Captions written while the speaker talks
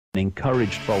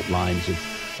encouraged fault lines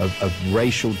of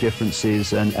racial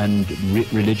differences and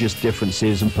religious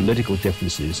differences and political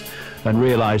differences, and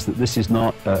realize that this is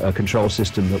not a control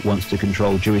system that wants to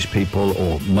control Jewish people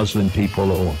or Muslim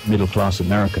people or middle-class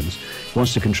Americans. It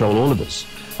wants to control all of us.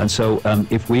 And so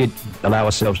if we allow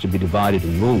ourselves to be divided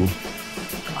and ruled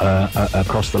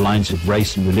across the lines of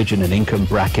race and religion and income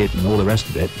bracket and all the rest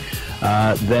of it,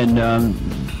 then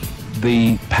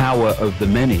the power of the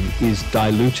many is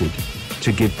diluted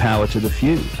to give power to the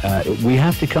few. We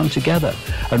have to come together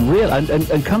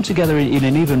and come together in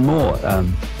an even more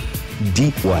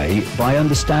deep way by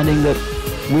understanding that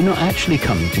we're not actually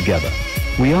coming together.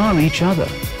 We are each other.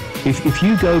 If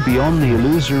you go beyond the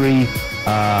illusory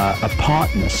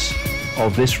apartness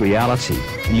of this reality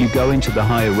and you go into the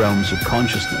higher realms of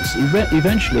consciousness,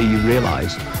 eventually you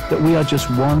realize that we are just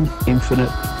one infinite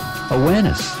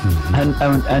awareness.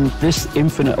 Mm-hmm. And this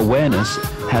infinite awareness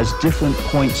has different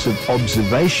points of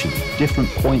observation, different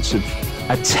points of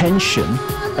attention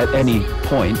at any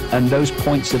point, and those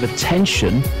points of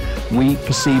attention we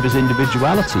perceive as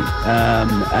individuality,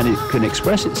 and it can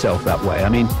express itself that way. I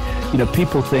mean, you know,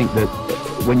 people think that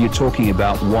when you're talking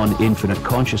about one infinite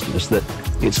consciousness, that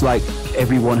it's like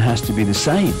everyone has to be the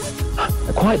same.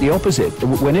 Quite the opposite.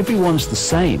 When everyone's the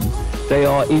same, they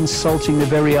are insulting the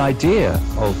very idea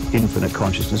of infinite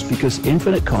consciousness, because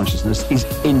infinite consciousness is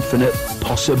infinite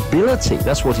possibility.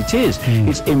 That's what it is.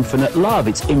 It's infinite love,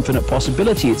 it's infinite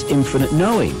possibility, it's infinite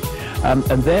knowing.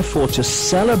 And therefore, to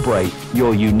celebrate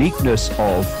your uniqueness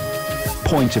of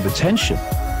point of attention,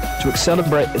 to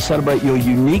celebrate your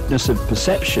uniqueness of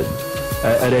perception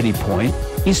at any point,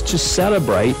 is to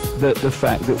celebrate the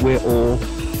fact that we're all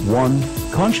one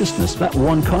consciousness. That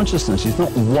one consciousness is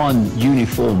not one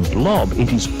uniform blob.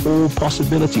 It is all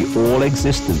possibility, all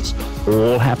existence,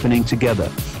 all happening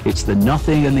together. It's the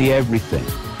nothing and the everything.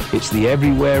 It's the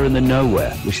everywhere and the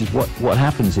nowhere, which is what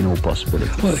happens in all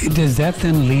possibility. Well, does that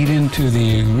then lead into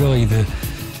the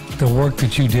work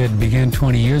that you did began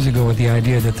 20 years ago with the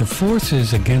idea that the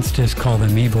forces against us, call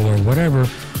them evil or whatever,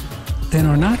 then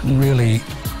are not really,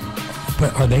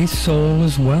 but are they soul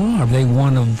as well? Are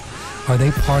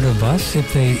they part of us?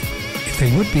 If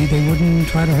they would be, they wouldn't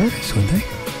try to hurt us, would they?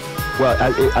 Well,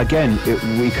 again,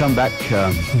 we come back,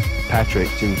 Patrick,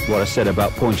 to what I said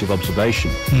about point of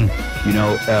observation. You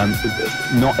know,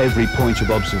 not every point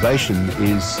of observation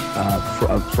is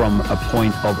from a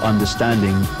point of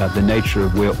understanding the nature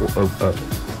of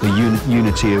the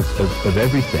unity of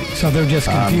everything. So they're just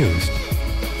confused.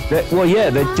 Well, yeah,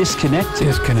 they're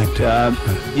disconnected.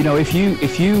 You know, if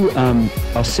you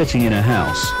are sitting in a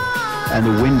house and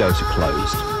the windows are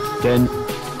closed, then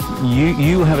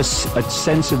you have a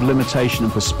sense of limitation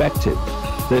and perspective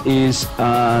that is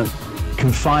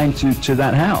confined to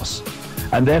that house.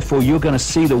 And therefore, you're going to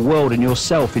see the world and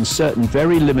yourself in certain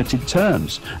very limited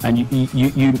terms. And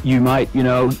you might, you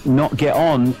know, not get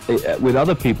on with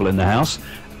other people in the house,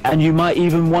 and you might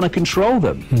even want to control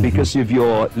them because of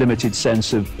your limited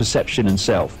sense of perception and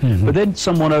self. But then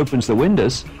someone opens the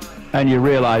windows, and you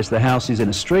realize the house is in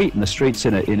a street, and the street's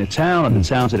in a town, and the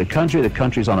town's in a country, the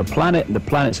country's on a planet, and the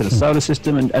planet's in a solar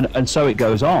system, and so it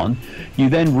goes on. You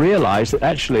then realize that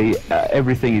actually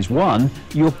everything is one.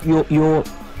 Your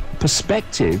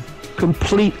perspective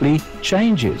completely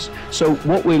changes. So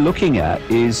what we're looking at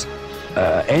is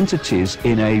entities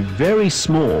in a very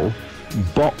small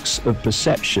box of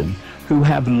perception who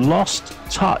have lost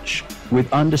touch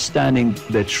with understanding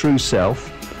their true self,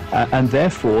 and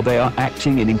therefore they are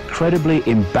acting in incredibly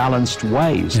imbalanced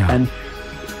ways. Yeah. And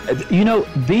you know,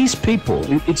 these people,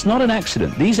 it's not an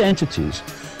accident. These entities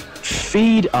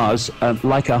feed us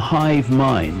like a hive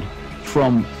mind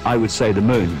from, I would say, the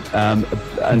moon.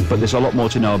 But there's a lot more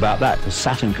to know about that, because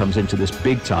Saturn comes into this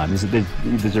big time.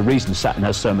 There's a reason Saturn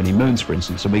has so many moons, for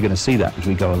instance, and we're going to see that as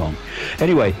we go along.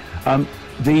 Anyway,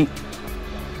 the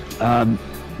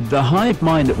hive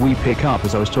mind that we pick up,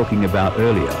 as I was talking about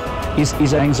earlier,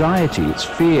 is anxiety, it's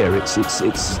fear, it's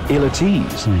ill at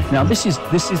ease. Now this is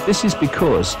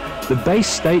because the base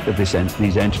state of these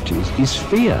entities is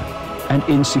fear and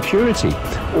insecurity.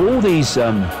 All these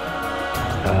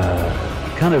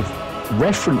kind of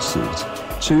references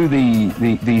to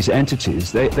these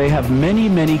entities, they have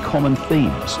many common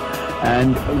themes,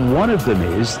 and one of them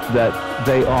is that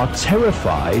they are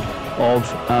terrified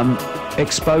of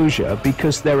exposure,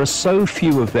 because there are so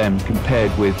few of them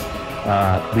compared with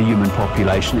the human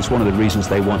population. It's one of the reasons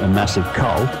they want a massive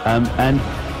cult, and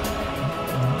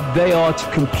they are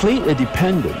completely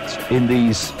dependent in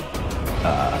these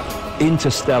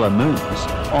interstellar moons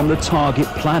on the target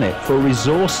planet for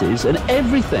resources and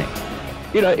everything.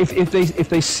 You know, if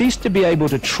they cease to be able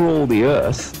to trawl the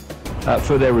Earth,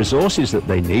 for their resources that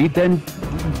they need, then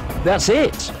that's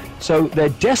it. So they're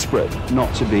desperate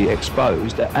not to be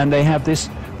exposed, and they have this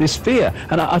fear.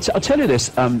 And I'll tell you this,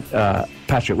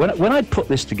 Patrick, when I put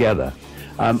this together,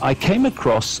 I came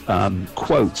across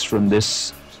quotes from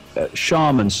this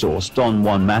shaman source, Don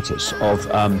Juan of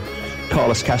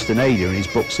Carlos Castaneda in his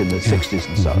books in the 60s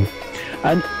and so.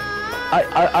 And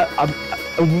I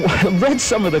read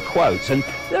some of the quotes, and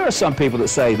there are some people that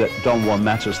say that Don Juan,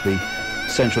 the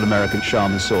Central American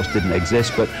shaman source, didn't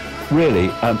exist, but really,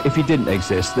 if he didn't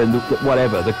exist, then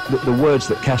the words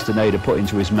that Castaneda put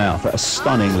into his mouth are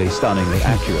stunningly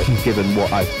accurate, given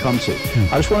what I've come to.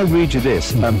 I just want to read you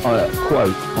this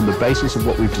quote on the basis of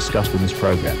what we've discussed in this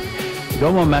program.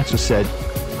 Don Juan said,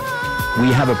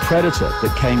 "We have a predator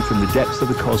that came from the depths of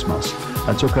the cosmos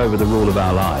and took over the rule of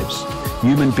our lives.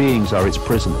 Human beings are its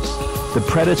prisoners. The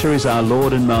predator is our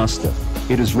lord and master.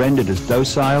 It is rendered us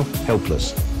docile,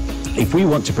 helpless. If we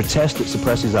want to protest, it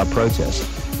suppresses our protest.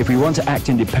 If we want to act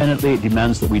independently, it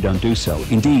demands that we don't do so.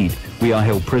 Indeed, we are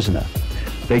held prisoner.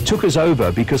 They took us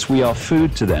over because we are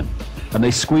food to them, and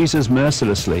they squeeze us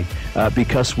mercilessly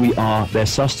because we are their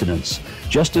sustenance.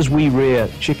 Just as we rear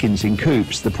chickens in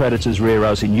coops, the predators rear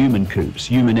us in human coops,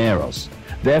 humaneros.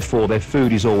 Therefore, their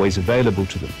food is always available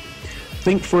to them.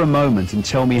 Think for a moment and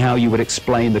tell me how you would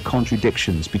explain the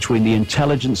contradictions between the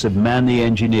intelligence of man the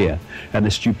engineer and the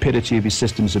stupidity of his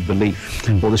systems of belief,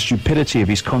 or the stupidity of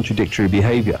his contradictory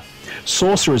behavior.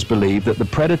 Sorcerers believe that the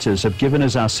predators have given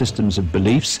us our systems of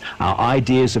beliefs, our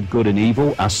ideas of good and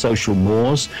evil, our social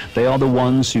mores. They are the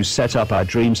ones who set up our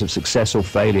dreams of success or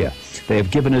failure. They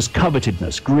have given us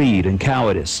covetousness, greed, and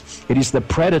cowardice. It is the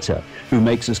predator who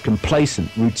makes us complacent,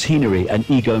 routinary, and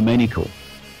egomaniacal.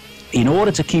 In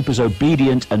order to keep us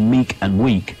obedient and meek and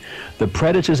weak, the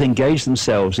predators engage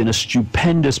themselves in a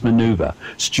stupendous maneuver.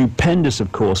 Stupendous,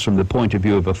 of course, from the point of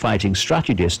view of a fighting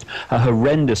strategist, a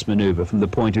horrendous maneuver from the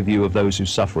point of view of those who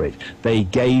suffer it. They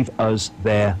gave us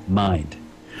their mind.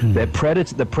 The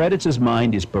predator's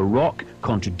mind is baroque,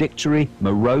 contradictory,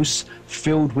 morose,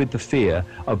 filled with the fear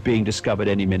of being discovered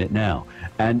any minute now.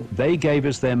 And they gave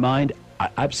us their mind. I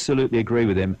absolutely agree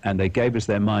with him, and they gave us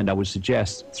their mind, I would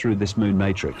suggest, through this moon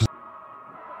matrix.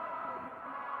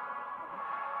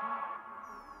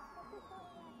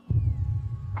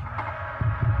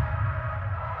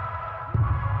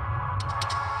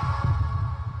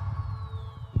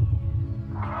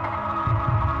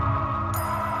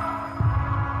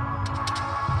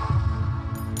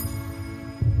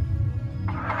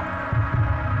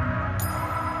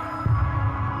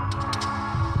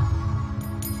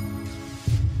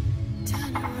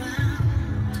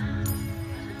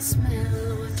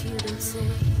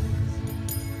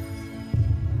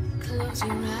 Close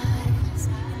your eyes,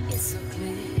 it's so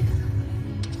clear.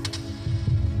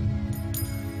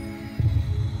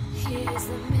 Here's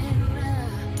the mirror,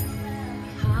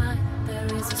 behind there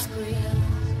is a screen.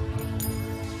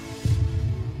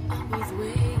 On both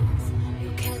ways, you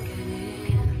can't get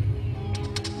in.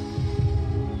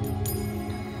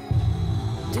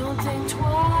 Don't think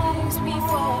twice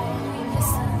before you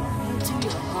listen to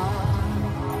your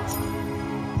heart.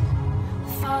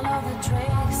 Follow the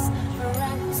trace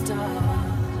around the stars.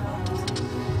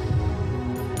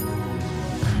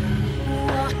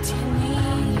 What you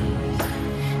need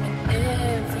and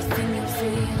everything you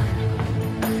feel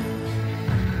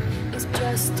is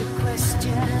just a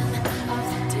question of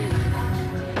the day.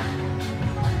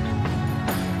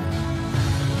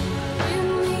 In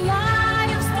the eye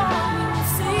of storm, you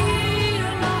see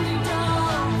the rolling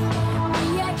dawn.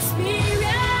 The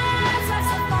experience of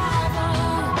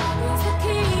survival is the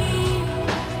key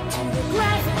to the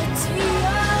gravity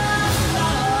of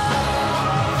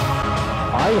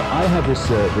I have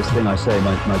this thing I say in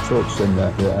my talks and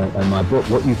my book,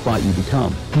 What You Fight, You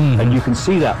Become. And you can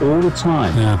see that all the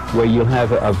time, where you'll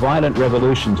have a violent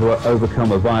revolution to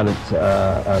overcome a violent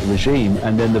regime,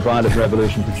 and then the violent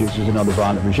revolution produces another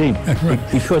violent regime.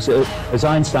 Because, as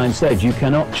Einstein said, you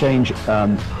cannot change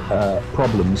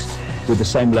problems with the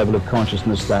same level of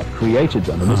consciousness that created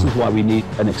them. And this is why we need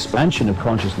an expansion of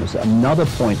consciousness, another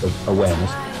point of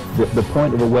awareness, the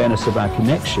point of awareness of our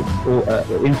connection, or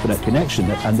infinite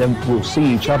connection, and then we'll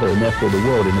see each other and therefore the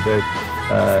world in a very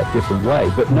different way.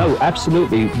 But no,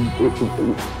 absolutely,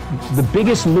 the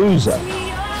biggest loser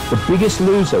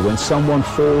when someone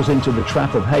falls into the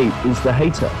trap of hate is the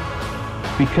hater,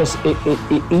 because it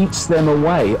eats them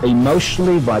away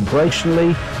emotionally,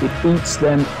 vibrationally. It eats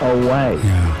them away.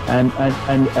 And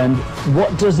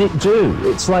what does it do?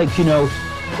 It's like, you know,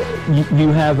 you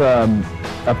have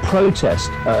a protest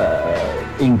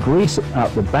in Greece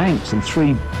at the banks, and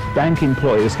 3 bank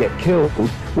employees get killed.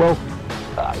 Well,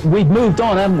 we've moved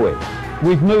on, haven't we?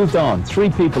 We've moved on.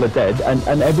 3 people are dead,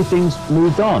 and everything's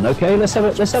moved on. Okay, let's have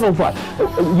a fight.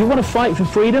 You want to fight for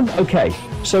freedom? Okay.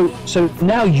 So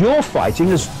now you're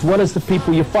fighting as well as the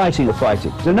people you're fighting are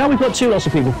fighting. So now we've got 2 lots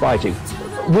of people fighting.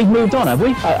 We've moved on, have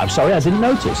we? I'm sorry, I didn't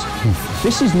notice.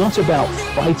 This is not about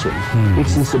fighting. It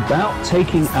is about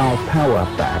taking our power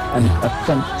back, and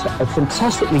a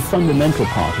fantastically fundamental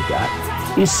part of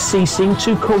that is ceasing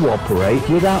to cooperate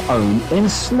with our own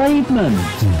enslavement.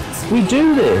 We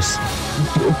do this.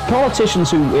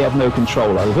 Politicians who we have no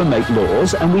control over make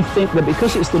laws, and we think that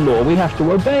because it's the law we have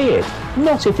to obey it.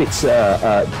 Not if it's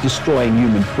destroying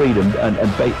human freedom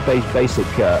and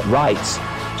basic rights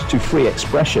to free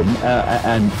expression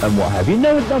and what have you.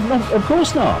 No, of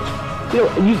course not. You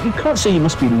know, you can't say you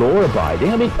must be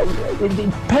law-abiding. I mean, it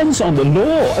depends on the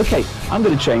law. Okay, I'm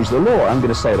going to change the law. I'm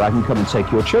going to say that I can come and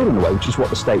take your children away, which is what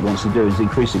the state wants to do, is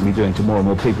increasingly doing to more and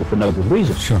more people for no good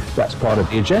reason. Sure. That's part of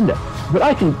the agenda. But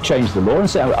I can change the law and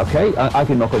say, okay, I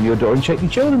can knock on your door and take your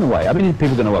children away. I mean, are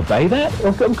people going to obey that?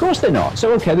 Of course they're not.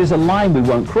 So, okay, there's a line we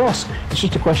won't cross. It's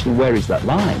just a question of where is that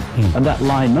line? And that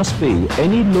line must be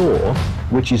any law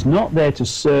which is not there to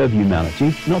serve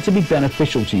humanity, not to be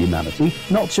beneficial to humanity,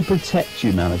 not to protect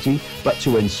humanity, but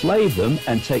to enslave them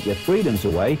and take their freedoms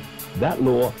away. That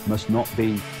law must not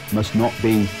be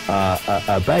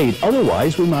obeyed.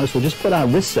 Otherwise, we might as well just put our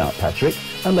wrists out, Patrick,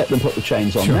 and let them put the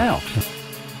chains on now.